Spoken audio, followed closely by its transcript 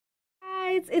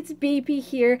guys, it's BP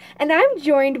here, and I'm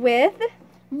joined with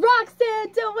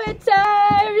Roxanne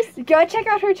Winters. Go check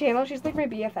out her channel. She's like my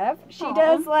BFF. She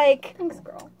does like thanks,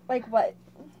 girl. Like what?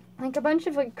 Like a bunch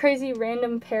of like crazy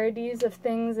random parodies of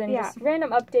things and just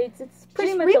random updates. It's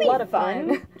pretty just much really a lot of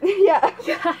fun. Yeah.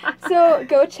 So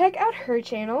go check out her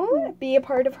channel. Be a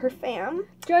part of her fam.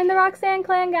 Join the Roxanne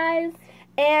clan, guys.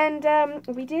 And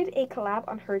we did a collab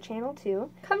on her channel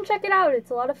too. Come check it out.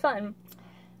 It's a lot of fun.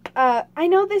 I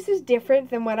know this is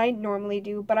different than what I normally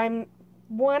do, but I'm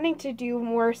wanting to do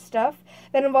more stuff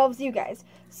that involves you guys.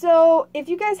 So if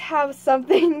you guys have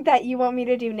something that you want me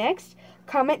to do next,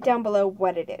 comment down below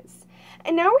what it is.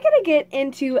 And now we're going to get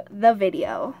into the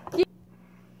video.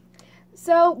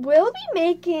 So we'll be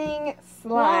making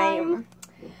slime.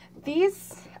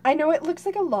 These, I know it looks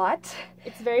like a lot.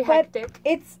 It's very hectic.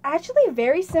 It's actually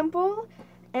very simple,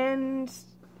 and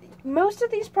most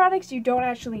of these products you don't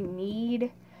actually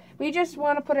need. We just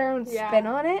want to put our own spin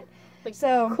on it. Like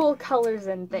so cool colors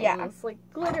and things. Like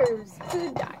glitters,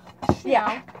 food dye. You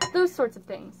know, those sorts of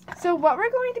things. So what we're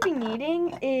going to be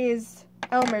needing is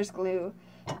Elmer's glue.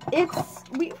 We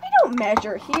don't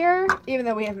measure here, even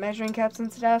though we have measuring cups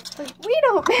and stuff. We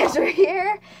don't measure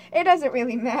here. It doesn't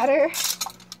really matter.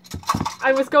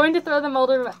 I was going to throw them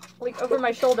over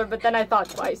my shoulder, but then I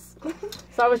thought twice.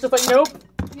 So I was just like, nope.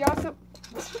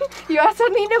 You also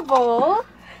need a bowl.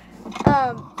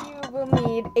 You will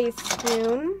need a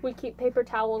spoon. We keep paper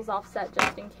towels offset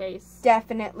just in case.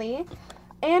 Definitely.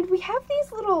 And we have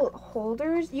these little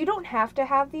holders. You don't have to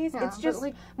have these. Yeah, it's just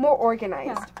like more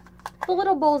organized. Yeah. The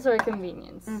little bowls are a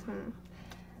convenience.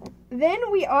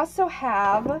 Then we also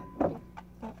have... do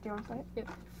you want to say it?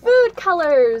 Food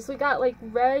colors. We got like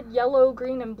red, yellow,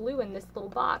 green, and blue in this little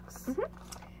box.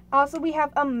 Also, we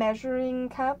have a measuring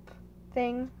cup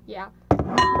thing. Yeah.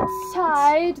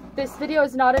 Tide. This video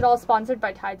is not at all sponsored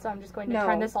by Tide, so I'm just going to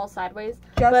turn this all sideways.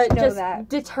 Just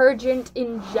detergent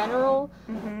in general.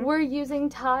 We're using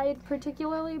Tide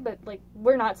particularly, but like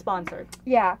we're not sponsored.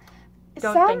 Yeah.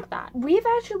 Don't think that. We've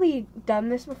actually done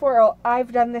this before, or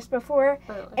I've done this before,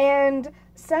 and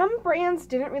some brands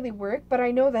didn't really work, but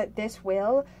I know that this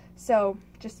will, so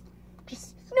just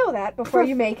know that before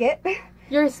you make it.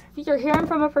 You're hearing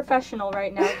from a professional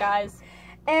right now, guys.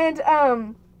 And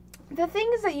the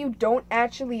things that you don't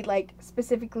actually like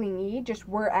specifically need, just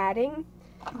we're adding,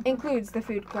 includes the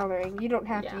food coloring. You don't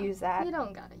have to use that. You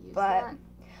don't gotta use that.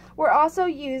 We're also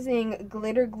using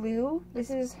glitter glue. This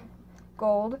is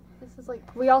gold. This is like,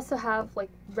 we also have like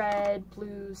red,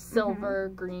 blue,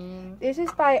 silver, green. This is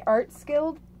by Art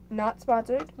Skilled, not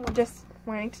sponsored. Just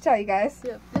wanting to tell you guys.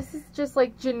 Yeah, this is just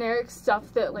like generic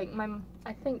stuff that like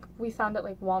I think we found at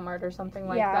like Walmart or something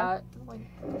like that. Like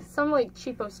some like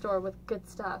cheapo store with good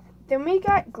stuff. Then we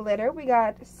got glitter. We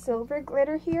got silver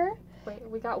glitter here. Wait,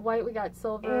 we got white, we got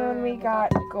silver, and we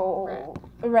got gold.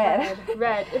 Red.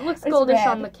 It looks goldish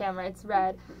on the camera. It's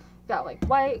red. Got like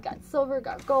white, got silver,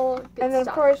 got gold. And then of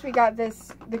course we got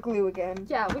the glue again.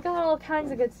 Yeah, we got all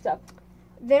kinds of good stuff.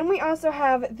 Then we also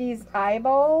have these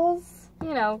eyeballs.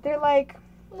 You know, they're like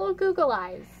little Google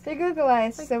eyes. They're Google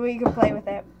eyes, so we can play with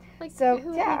it. Like, so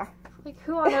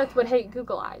who on earth would hate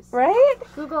Google eyes? Right?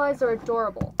 Google eyes are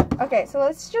adorable. Okay, so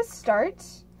let's just start.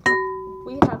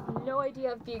 We have no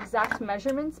idea of the exact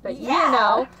measurements, but you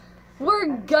know,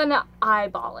 we're gonna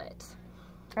eyeball it.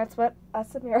 That's what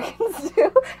us Americans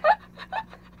do.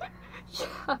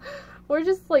 Yeah, we're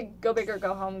just like, go big or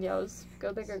go home, yos.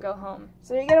 Go big or go home.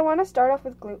 So you're gonna want to start off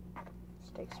with glue.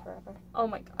 This takes forever. Oh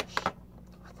my gosh.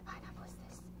 What the pineapple is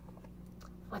this?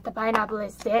 What the pineapple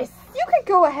is this? You could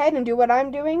go ahead and do what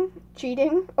I'm doing,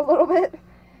 cheating a little bit.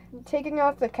 Taking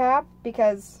off the cap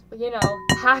because... You know,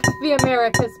 hack the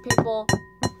Americas, people.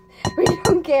 We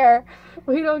don't care.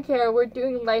 We don't care. We're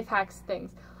doing life hacks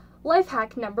things. Life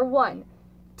hack number 1.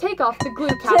 Take off the glue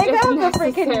cap if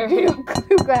necessary. Take off the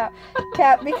freaking glue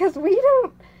cap because we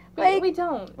don't, like... We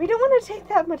don't want to take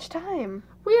that much time.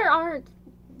 We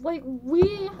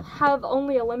have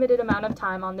only a limited amount of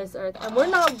time on this earth, and we're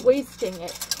not wasting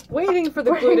it, waiting for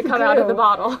the glue to come out of the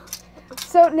bottle.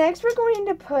 So next we're going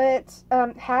to put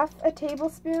half a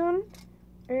tablespoon,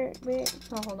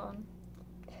 hold on.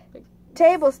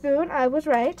 Tablespoon, I was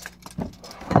right,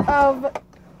 of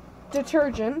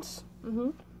detergent.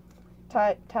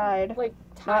 Tide. Like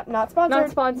not sponsored. Not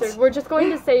sponsored. We're just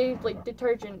going to say like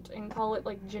detergent and call it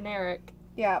like generic.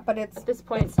 Yeah, but at this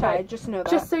point it's Tide. Just know that.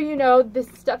 Just so you know, this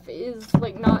stuff is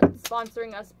like not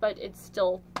sponsoring us, but it's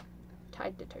still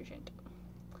Tide detergent.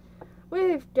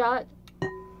 We've got.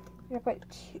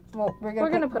 We're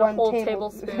gonna put a whole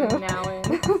tablespoon now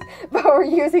in. But we're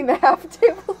using the half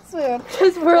tablespoon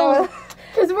because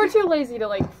we're too lazy to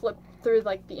like flip through,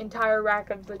 like, the entire rack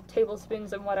of the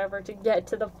tablespoons and whatever to get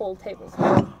to the full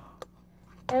tablespoon.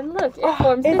 And look, it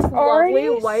forms this lovely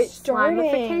white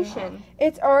slimification.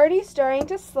 It's already starting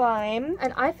to slime.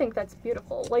 And I think that's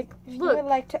beautiful. Like, look. You would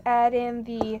like to add in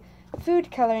the food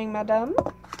coloring, madam.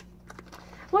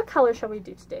 What color shall we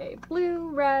do today? Blue,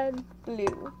 red?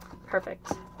 Blue.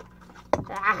 Perfect.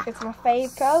 It's my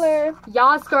fave color.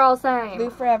 Yas, girl, same. Blue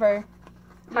forever.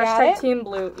 Hashtag Team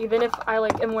Blue. Even if I,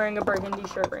 like, am wearing a burgundy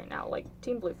shirt right now. Like,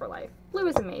 Team Blue for life. Blue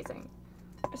is amazing.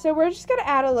 So we're just going to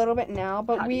add a little bit now,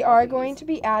 but we are going to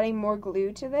be adding more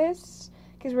glue to this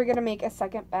because we're going to make a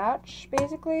second batch,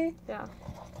 basically. Yeah.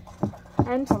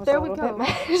 And there we go.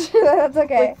 That's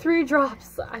okay. Like 3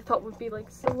 drops I thought would be like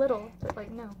so little, but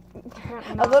like no.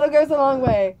 A little goes a long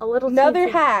way. A little. Another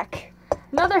hack.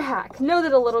 Another hack. Know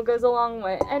that a little goes a long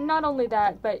way. And not only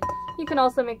that, but you can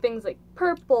also make things like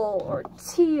purple or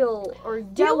teal or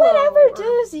yellow. Do whatever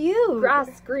does you.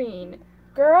 Grass green.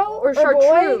 Girl or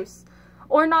chartreuse.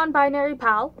 Or non-binary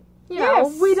pal. You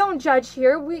know, we don't judge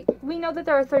here. We know that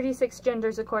there are 36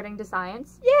 genders according to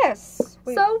science. Yes.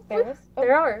 So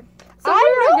there are. So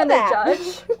we're not gonna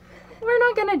judge. We're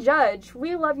not gonna judge.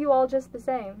 We love you all just the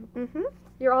same. Mm-hmm.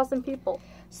 You're awesome people.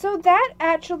 So that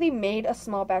actually made a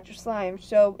small batch of slime.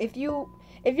 So if you're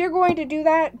going to do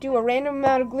that, do a random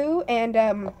amount of glue and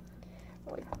a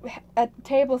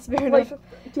tablespoon of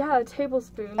a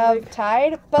tablespoon of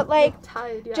Tide. But like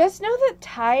Tide, just know that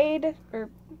Tide or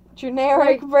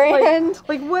generic brand,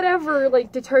 like whatever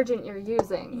like detergent you're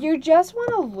using, you just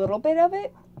want a little bit of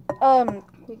it.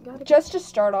 Just to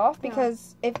start off,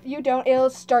 because if you don't, it'll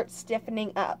start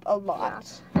stiffening up a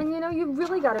lot. Yeah. And you know, you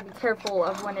really got to be careful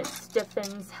of when it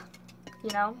stiffens, you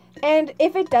know? And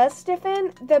if it does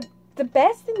stiffen, the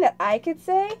best thing that I could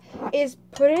say is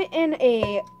put it in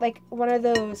a, like, one of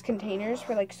those containers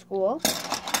for, like, school,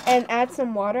 and add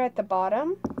some water at the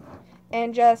bottom,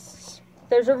 and just...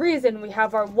 There's a reason we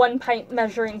have our 1 pint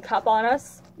measuring cup on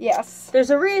us. Yes. There's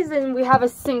a reason we have a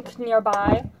sink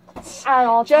nearby. At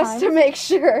all times. Just to make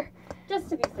sure. Just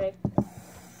to be safe.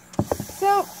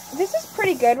 So, this is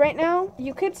pretty good right now.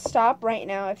 You could stop right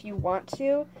now if you want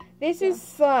to. This is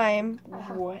slime.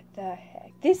 What the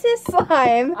heck? This is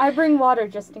slime. I bring water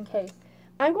just in case.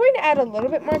 I'm going to add a little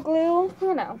bit more glue.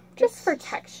 You know, just for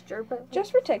texture. But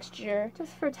just for texture.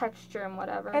 Just for texture and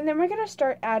whatever. And then we're going to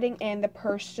start adding in the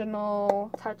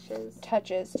personal touches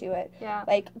to it. Yeah.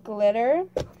 Like glitter.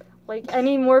 Like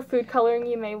any more food coloring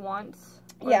you may want.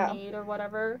 Or need or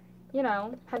whatever. You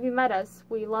know, have you met us?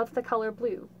 We love the color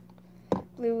blue.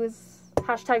 Blue is...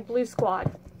 Hashtag Blue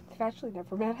Squad. They've actually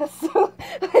never met us, so,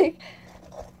 like...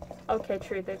 Okay,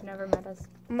 true, they've never met us.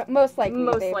 Most likely,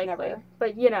 never.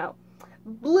 But, you know,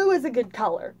 blue is a good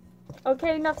color.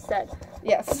 Okay, enough said.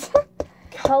 Yes.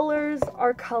 Colors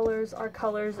are colors are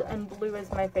colors, and blue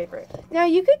is my favorite. Now,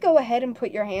 you could go ahead and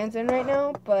put your hands in right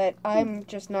now, but I'm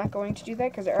just not going to do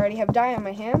that because I already have dye on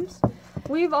my hands.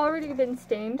 We've already been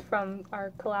stained from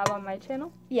our collab on my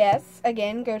channel. Yes,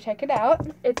 again, go check it out.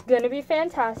 It's gonna be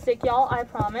fantastic, y'all, I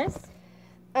promise.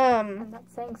 I'm not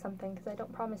saying something because I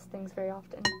don't promise things very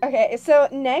often. Okay, so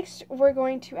next we're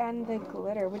going to add the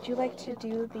glitter. Would you like to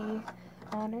do the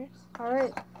honors?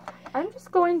 Alright. I'm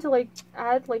just going to, like,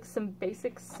 add, like, some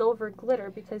basic silver glitter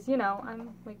because, you know, I'm,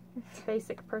 like, a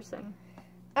basic person.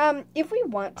 If we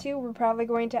want to, we're probably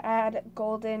going to add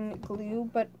golden glue,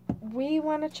 but we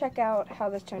want to check out how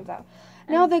this turns out.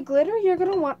 Now, the glitter, you're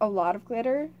going to want a lot of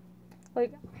glitter.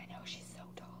 Like, I know, she's so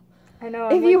tall. I know.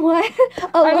 If you want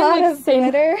a lot of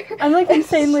glitter. I'm, like,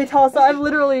 insanely tall, so I'm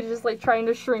literally just, like, trying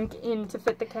to shrink in to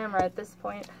fit the camera at this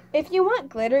point. If you want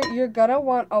glitter, you're going to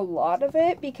want a lot of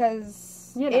it because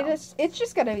you know. it's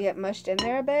just going to get mushed in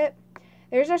there a bit.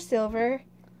 There's our silver.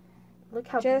 Look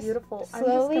how just beautiful.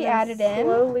 Slowly add it in.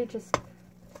 Slowly just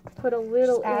put a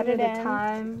little in at a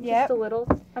time. Yep. Just a little.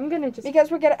 I'm going to just...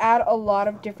 Because we're going to add a lot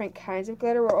of different kinds of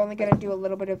glitter, we're only going to do a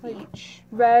little bit of each.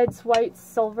 Reds, whites,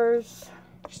 silvers.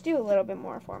 Just do a little bit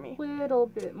more for me. Little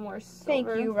bit more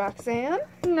silver. Thank you, Roxanne.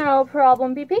 No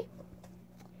problem, BP.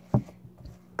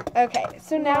 Okay,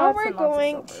 so now we're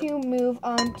going to move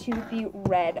on to the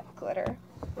red glitter.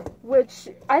 Which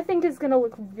I think is going to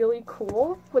look really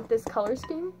cool with this color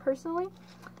scheme, personally.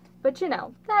 But, you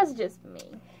know, that's just me.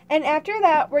 And after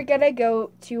that, we're going to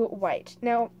go to white.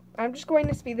 Now, I'm just going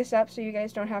to speed this up so you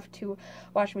guys don't have to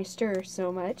watch me stir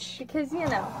so much. Because, you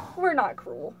know, we're not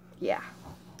cruel. Yeah.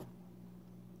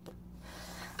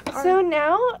 So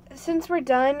now, since we're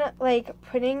done, like,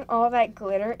 putting all that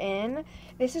glitter in,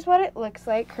 this is what it looks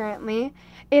like currently.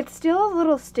 It's still a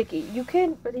little sticky. You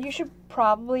should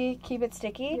probably keep it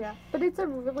sticky. Yeah, but it's a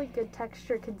really good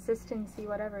texture, consistency,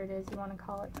 whatever it is you want to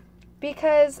call it.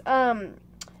 Because,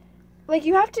 like,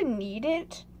 you have to knead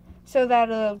it so that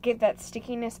it'll get that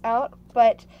stickiness out,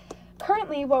 but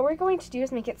currently what we're going to do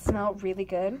is make it smell really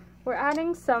good. We're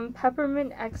adding some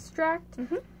peppermint extract.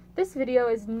 Mm-hmm. This video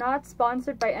is not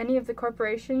sponsored by any of the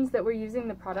corporations that we're using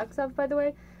the products of, by the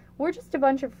way. We're just a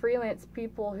bunch of freelance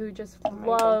people who just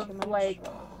love, like...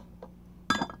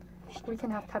 We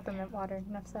can have peppermint water,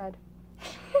 enough said.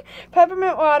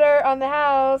 Peppermint water on the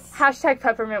house. Hashtag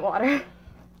peppermint water.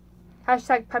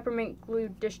 Hashtag peppermint glue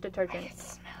dish detergent. I can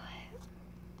smell it.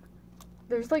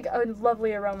 There's like a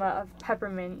lovely aroma of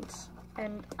peppermint,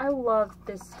 and I love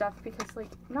this stuff because,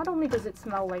 like, not only does it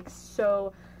smell like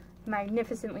so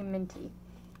magnificently minty.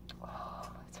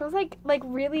 Oh, it smells like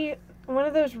really, one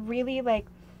of those really, like,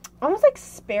 almost like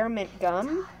spearmint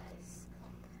gum.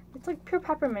 It's like pure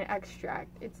peppermint extract.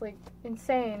 It's like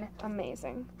insane.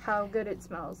 Amazing. How good it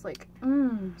smells. Like,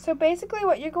 So basically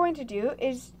what you're going to do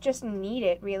is just knead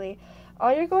it, really.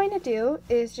 All you're going to do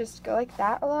is just go like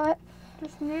that a lot.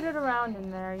 Just knead it around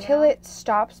in there, till it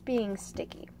stops being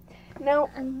sticky. Now,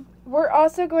 we're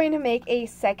also going to make a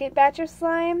second batch of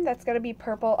slime that's going to be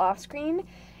purple off screen.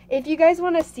 If you guys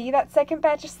want to see that second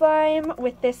batch of slime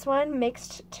with this one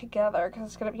mixed together, because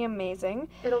it's going to be amazing.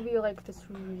 It'll be like this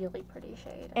really pretty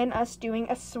shade. And us doing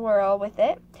a swirl with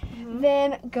it. Mm-hmm.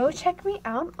 Then go check me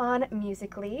out on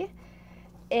Musical.ly.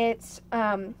 It's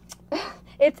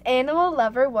it's Animal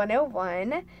Lover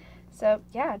 101. So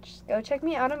yeah, just go check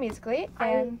me out on Musical.ly.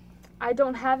 And I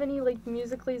don't have any like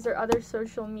Musical.lys or other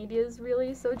social medias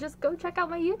really, so just go check out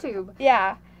my YouTube.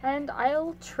 Yeah. And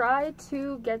I'll try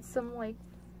to get some like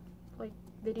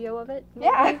video of it. Maybe.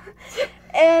 Yeah.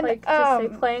 And like just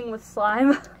say playing with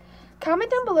slime. Comment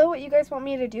down below what you guys want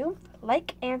me to do.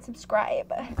 Like and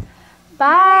subscribe.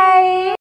 Bye.